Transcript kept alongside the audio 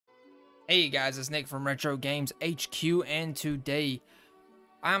Hey guys, it's Nick from Retro Games HQ, and today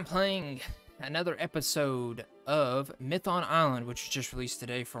I'm playing another episode of Mython Island, which was just released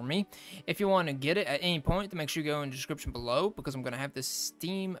today for me. If you want to get it at any point, then make sure you go in the description below, because I'm going to have the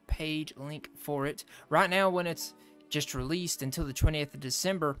Steam page link for it. Right now, when it's just released until the 20th of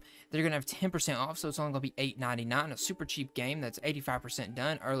December, they're going to have 10% off, so it's only going to be $8.99. A super cheap game that's 85%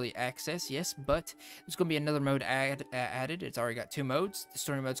 done. Early access, yes, but there's going to be another mode added. It's already got 2 modes. The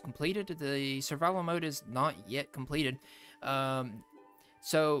story mode's completed. The survival mode is not yet completed.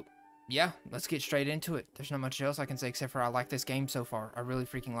 So, yeah, let's get straight into it. There's not much else I can say except for I like this game so far. I really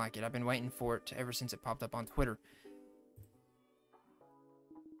freaking like it. I've been waiting for it ever since it popped up on Twitter.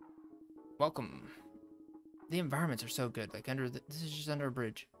 Welcome. The environments are so good. Like this is just under a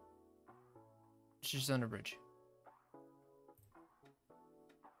bridge. It's just under a bridge.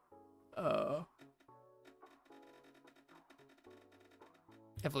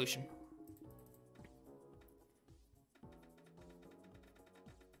 Evolution.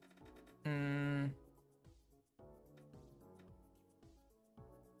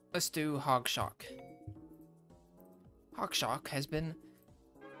 Let's do Hog Shock. Hog Shock has been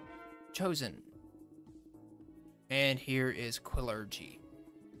chosen. And here is Quillergy.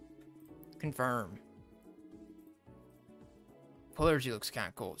 Confirm. Quillergy looks kind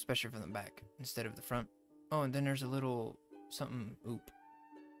of cool, especially from the back instead of the front. Oh, and then there's a little something, oop,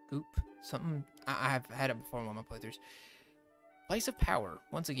 something. I've had it before in one of my playthroughs. Place of Power,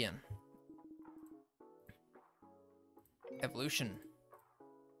 once again. Evolution.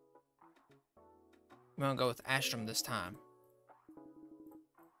 We're gonna go with Astrum this time.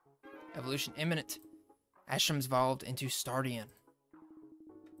 Evolution imminent. Astrum's evolved into Stardian.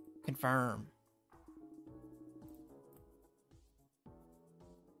 Confirm.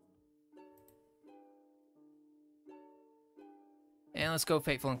 And let's go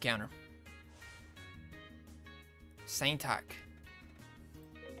Fateful Encounter. Saintok.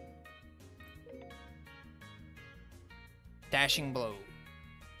 Dashing Blow.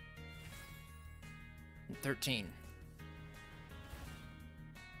 13.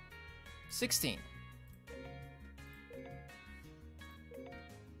 16.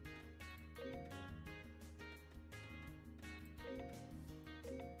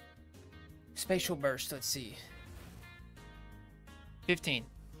 Spatial Burst, let's see. 15.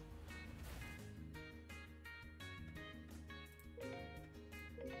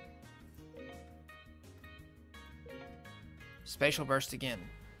 Spatial Burst again.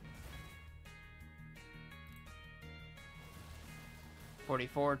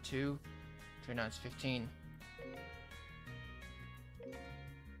 44, 2, 39 is 15.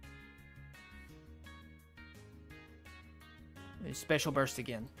 Spatial Burst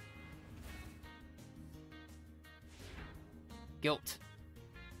again. Guilt.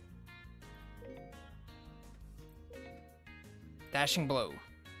 Dashing Blow.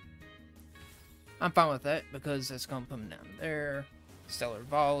 I'm fine with that because that's going to put him down there. Stellar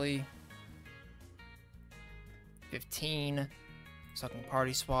Volley. 15. Sucking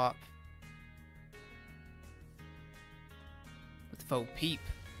Party Swap. With Faux Peep.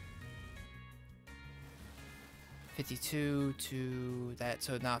 52 to that,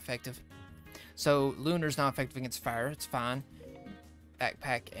 so not effective. So Lunar's not effective against fire, it's fine.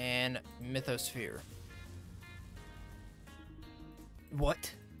 Backpack and Mythosphere.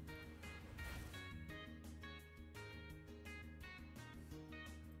 What?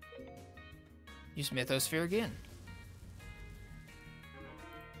 Use Mythosphere again.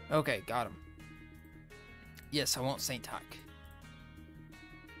 Okay, got him. Yes, I want Saintok.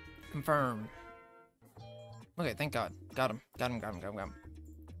 Confirm. Okay, thank God. Got him. Got him.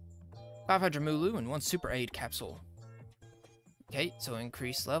 500 Mulu and 1 Super Aid capsule. Okay, so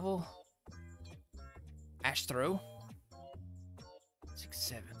increased level. Ash Throw.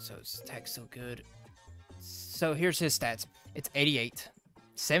 6-7, so his attack's still good. So here's his stats. It's 88,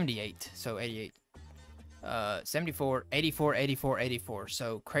 78, so 88. 74, 84, 84, 84.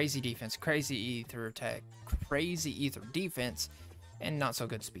 So crazy defense, crazy ether attack, crazy ether defense, and not so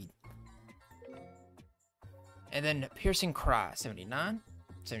good speed. And then Piercing Cry, 79,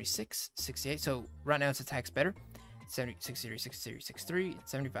 76, 68. So right now its attack's better. 70, 63, 63, 63,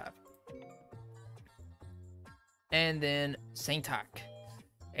 75. And then Saintok,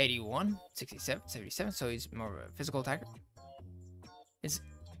 81, 67, 77. So he's more of a physical attacker. His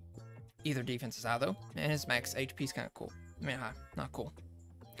either defense is high though, and his max HP is kind of cool. I mean, high, not cool.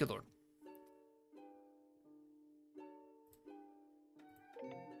 Good lord.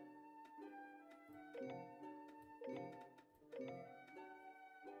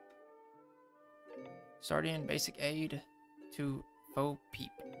 Starting basic aid to Faux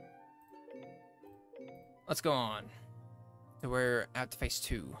Peep. let's go on. So we're at phase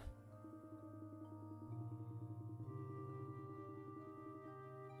 2.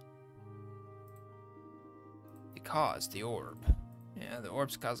 Because the orb. Yeah, the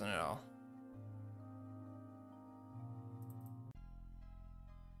orb's causing it all.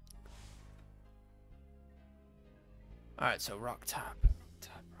 Alright, so rock top. Rock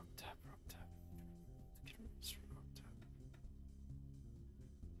top, rock top, rock top. Rock top.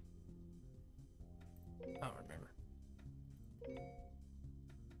 I don't remember.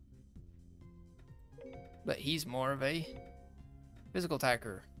 But he's more of a physical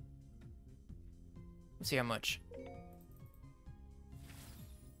attacker. Let's see how much.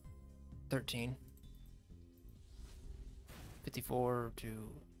 13. 54 to...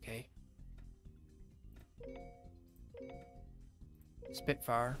 okay.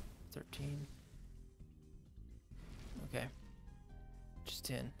 Spitfire. 13. Okay. Just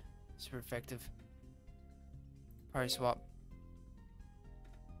 10. Super effective. Party swap.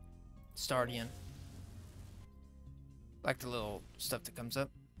 Stardian. Like the little stuff that comes up.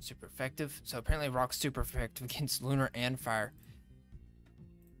 Super effective. So apparently rock's super effective against lunar and fire.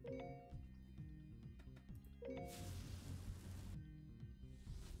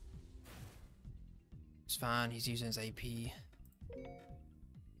 It's fine. He's using his AP. He's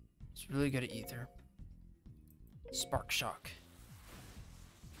really good at ether. Spark shock.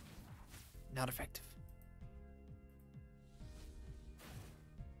 Not effective.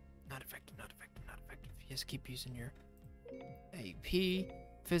 Not effective, not effective, not effective. You just keep using your AP,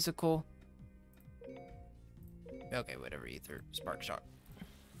 physical. Okay, whatever, ether, spark shock.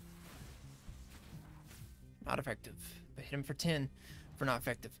 Not effective. But hit him for 10 for not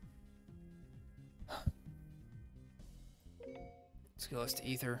effective. Skill is to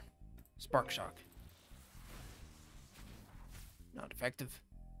ether, spark shock. Not effective.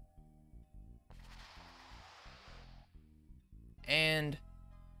 And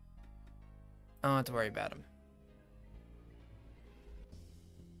I don't have to worry about him.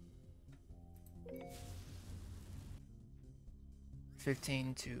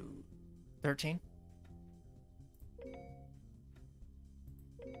 $15 to $13.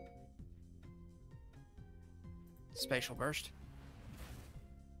 Spatial burst.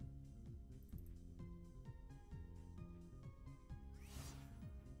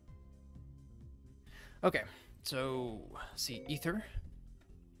 Okay, so see, ether.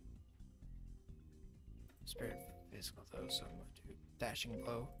 Spirit physical though, so I'm gonna do dashing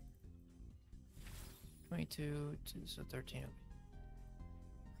blow. 22 to so 13.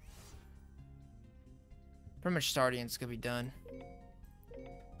 Pretty much Stardian's gonna be done.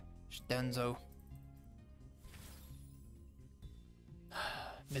 Just Dunzo.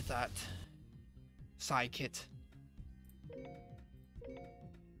 Mython. Psykit.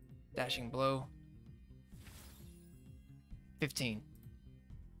 Dashing blow. 15.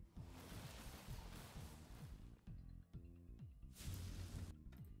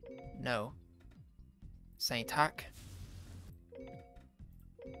 No. Saint Hack.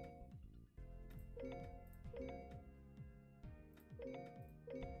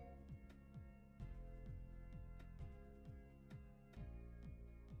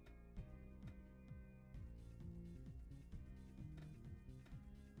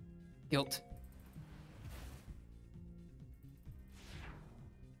 Guilt.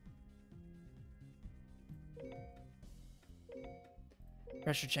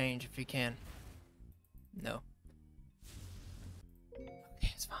 Pressure change if you can. No.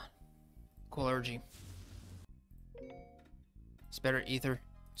 Okay, it's fine. Cool energy. It's better ether.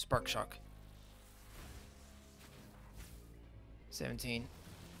 Spark shock. 17.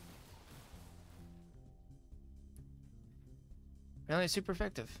 Apparently it's super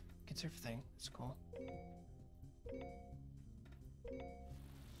effective. Gets everything. It's cool. I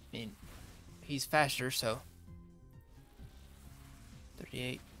mean, he's faster, so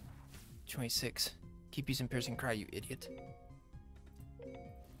 38, 26. Keep using piercing cry, you idiot.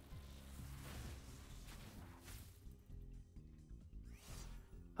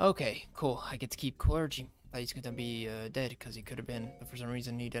 Okay, cool. I get to keep cool energy. Thought he's gonna be dead because he could have been, but for some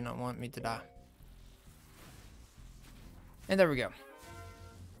reason he did not want me to die. And there we go.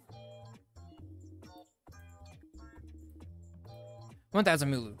 $1,000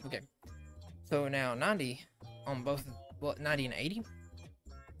 Mulu. Okay. So now 90 on both, well, 90 and 80.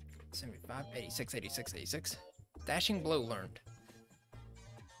 75, 86, 86, 86. Dashing blow learned.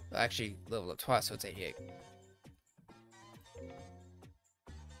 Well, actually, leveled up twice, so it's 88.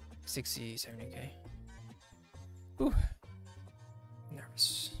 60, 70k. Ooh.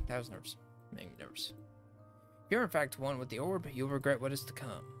 Nervous. That was nervous. Made me nervous. If you're in fact one with the orb, you'll regret what is to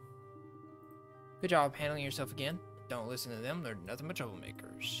come. Good job handling yourself again. Don't listen to them, they're nothing but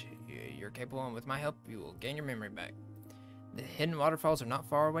troublemakers. You're capable, and with my help, you will gain your memory back. The hidden waterfalls are not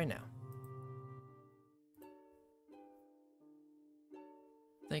far away now.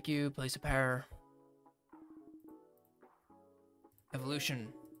 Thank you, place of power. Evolution.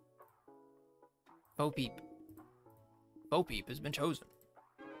 Bo Peep. Bo Peep has been chosen.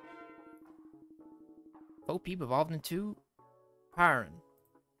 Bo Peep evolved into Pyron.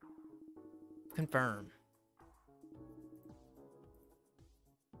 Confirm.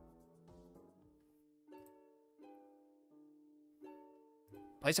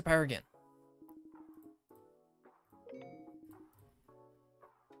 Place a power again.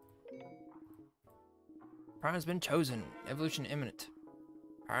 Pyron has been chosen. Evolution imminent.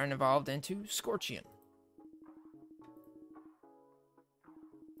 Pyron evolved into Scorchion.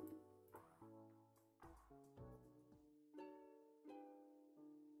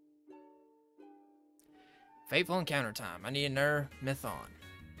 Fateful encounter time. I need another Mython.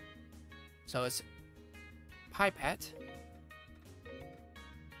 So it's Pipette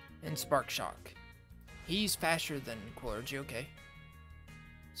and Spark Shock. He's faster than Quilurgy, okay.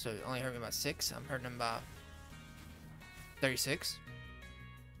 So it only hurt me by 6. I'm hurting him by 36.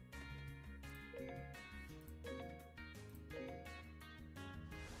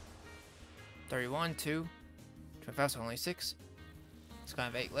 $31, 2. 25, so only 6. It's gonna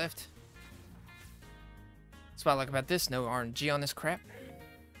have 8 left. That's what I like about this. No RNG on this crap.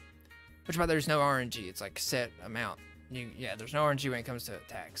 Which about there's no RNG. It's like set amount. Yeah, there's no RNG when it comes to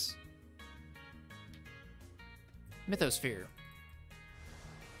attacks. Mythosphere.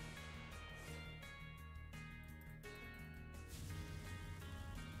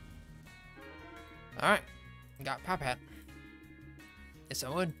 Alright. Got Pipette. Yes, I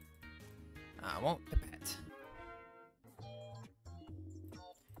would. I want Pipette.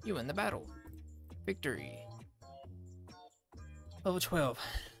 You win the battle. Victory. Level 12.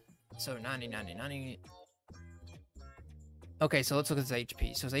 So 90, 90, 90. Okay, so let's look at his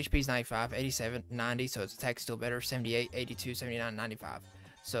HP. So his HP is 95, 87, 90, so his attack's still better. 78, 82, 79, 95.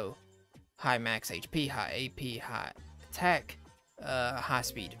 So high max HP, high AP, high attack, high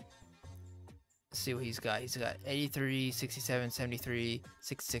speed. Let's see what he's got. He's got 83, 67, 73,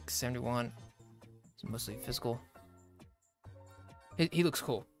 66, 71. It's mostly physical. He looks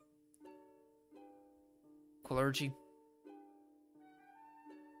cool. Quilurgy.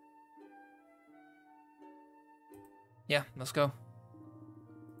 Yeah, let's go.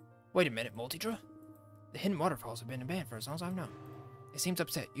 Wait a minute, Multidra? The hidden waterfalls have been banned for as long as I've known. It seems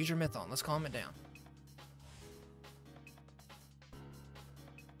upset. Use your Mython. Let's calm it down.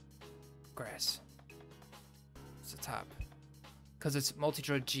 Grass. It's a type. Because it's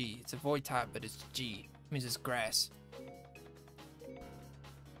Multidra G. It's a void type, but it's G. It means it's grass.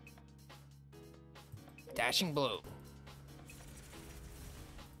 Dashing blow.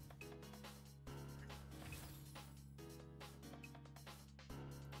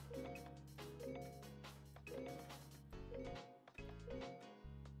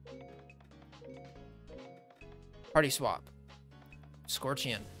 Party swap.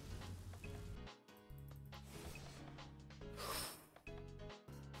 Scorchion.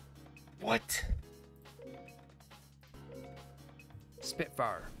 What?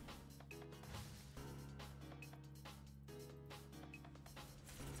 Spitfire.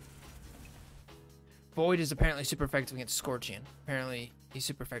 Void is apparently super effective against Scorchion. Apparently, he's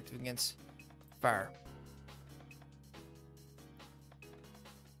super effective against fire.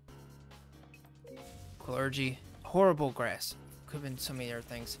 Quilurgy. Horrible grass. Could have been so many other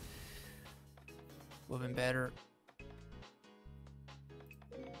things. Would have been better.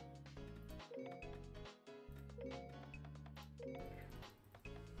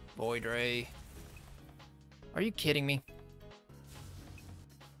 Void Ray. Are you kidding me?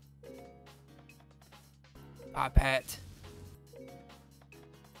 Pipette.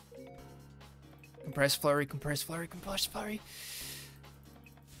 Compress Flurry, Compress Flurry, Compress Flurry.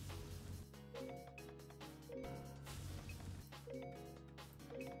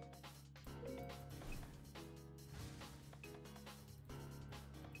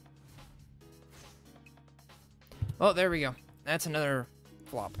 Oh, there we go. That's another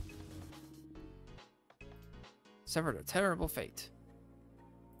flop. Suffered a terrible fate.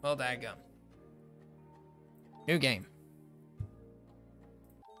 Well, daggum. New game.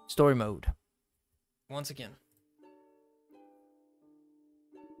 Story mode. Once again.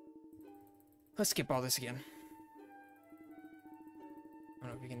 Let's skip all this again. I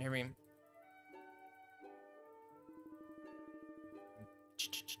don't know if you can hear me.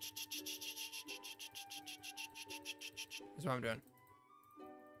 That's what I'm doing.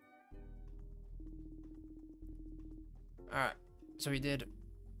 Alright, so we did.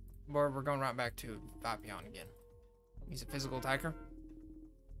 We're going right back to Vipion again. He's a physical attacker.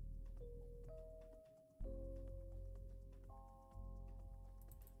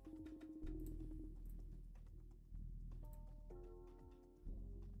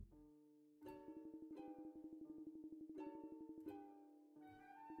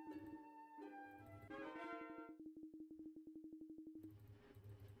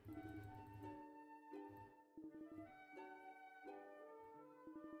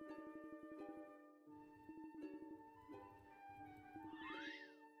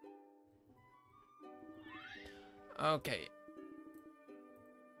 Okay.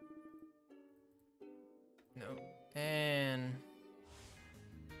 No. And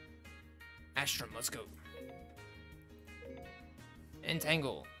Astrum, let's go.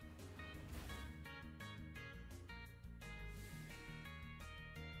 Entangle.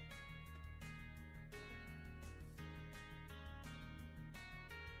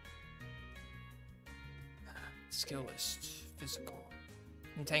 Skill list. Physical.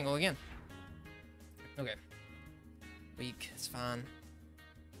 Entangle again. Okay. Weak, it's fine.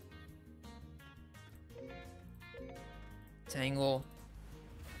 Tangle.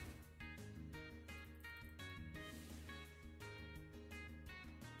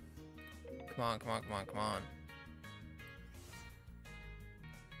 Come on, come on, come on, come on.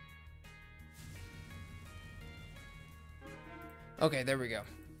 Okay, there we go.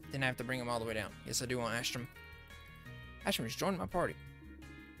 Didn't have to bring him all the way down. Yes, I do want Astrum. Astrum just joined my party.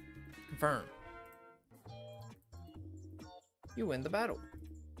 Confirm. You win the battle.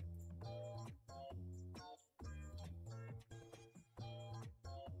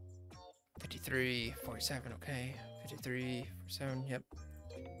 $53, $47, okay. $53, $47, yep.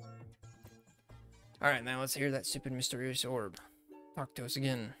 Alright, now let's hear that stupid mysterious orb. Talk to us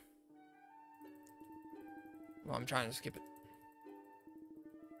again. Well, I'm trying to skip it.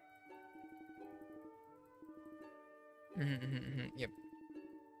 Yep.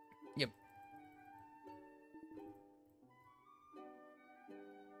 Yep.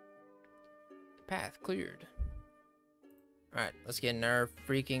 Path cleared. Alright, let's get in our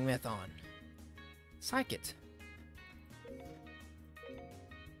freaking Mython. Psych it.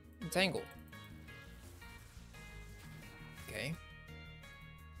 Entangle. Okay.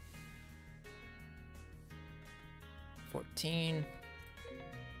 14.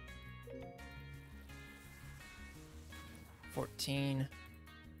 14.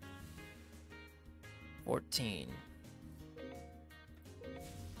 14.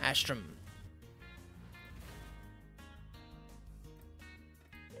 Astrum.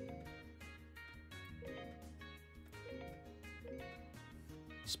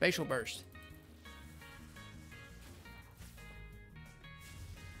 Spatial burst.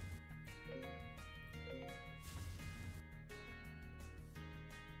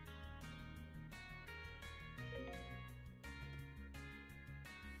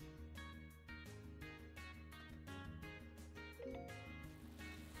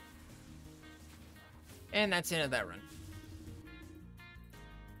 And that's the end of that run.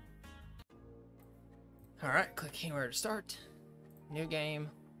 Alright, click anywhere to start. New game.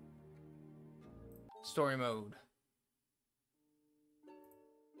 Story mode.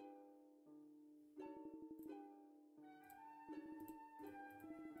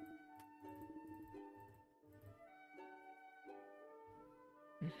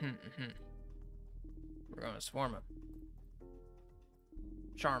 We're going to swarm him.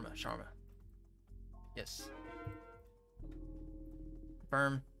 Sharma. Yes.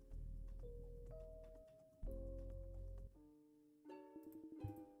 Confirm.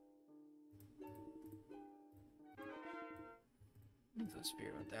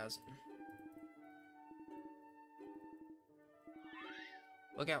 Spear 1000.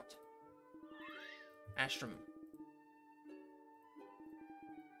 Look out. Astrum.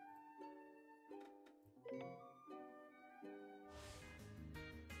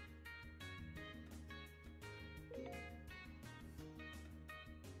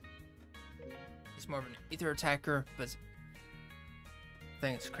 He's more of an ether attacker, but I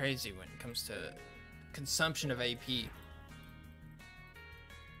think it's crazy when it comes to consumption of AP.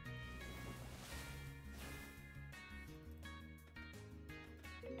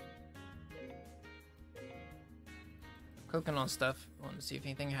 Clicking on stuff. I want to see if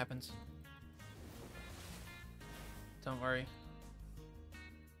anything happens. Don't worry.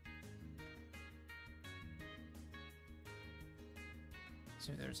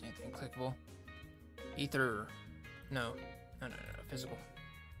 See if there's anything clickable. Ether. No. No. Physical.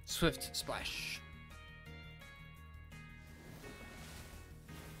 Swift splash.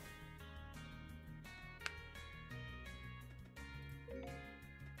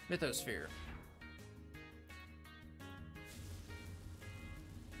 Mythosphere.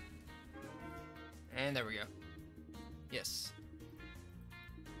 And there we go. Yes.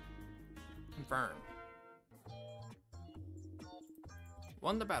 Confirm.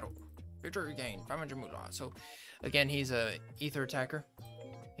 Won the battle. Victory gained 500 moolah. So, again, he's a ether attacker.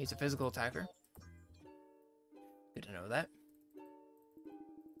 He's a physical attacker. Good to know that.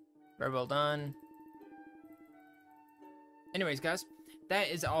 Very well done. Anyways, guys, that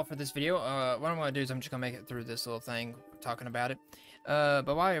is all for this video. What I'm going to do is I'm just going to make it through this little thing talking about it.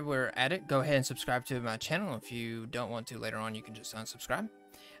 But while we're at it, go ahead and subscribe to my channel. If you don't want to later on, you can just unsubscribe.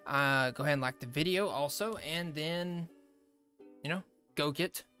 Go ahead and like the video also, and then, you know, go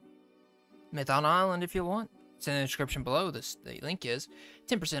get Mython Island if you want. It's in the description below. The link is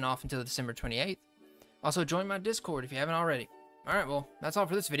 10% off until December 28th. Also, join my Discord if you haven't already. Alright, well, that's all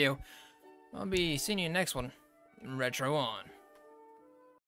for this video. I'll be seeing you in the next one. Retro on.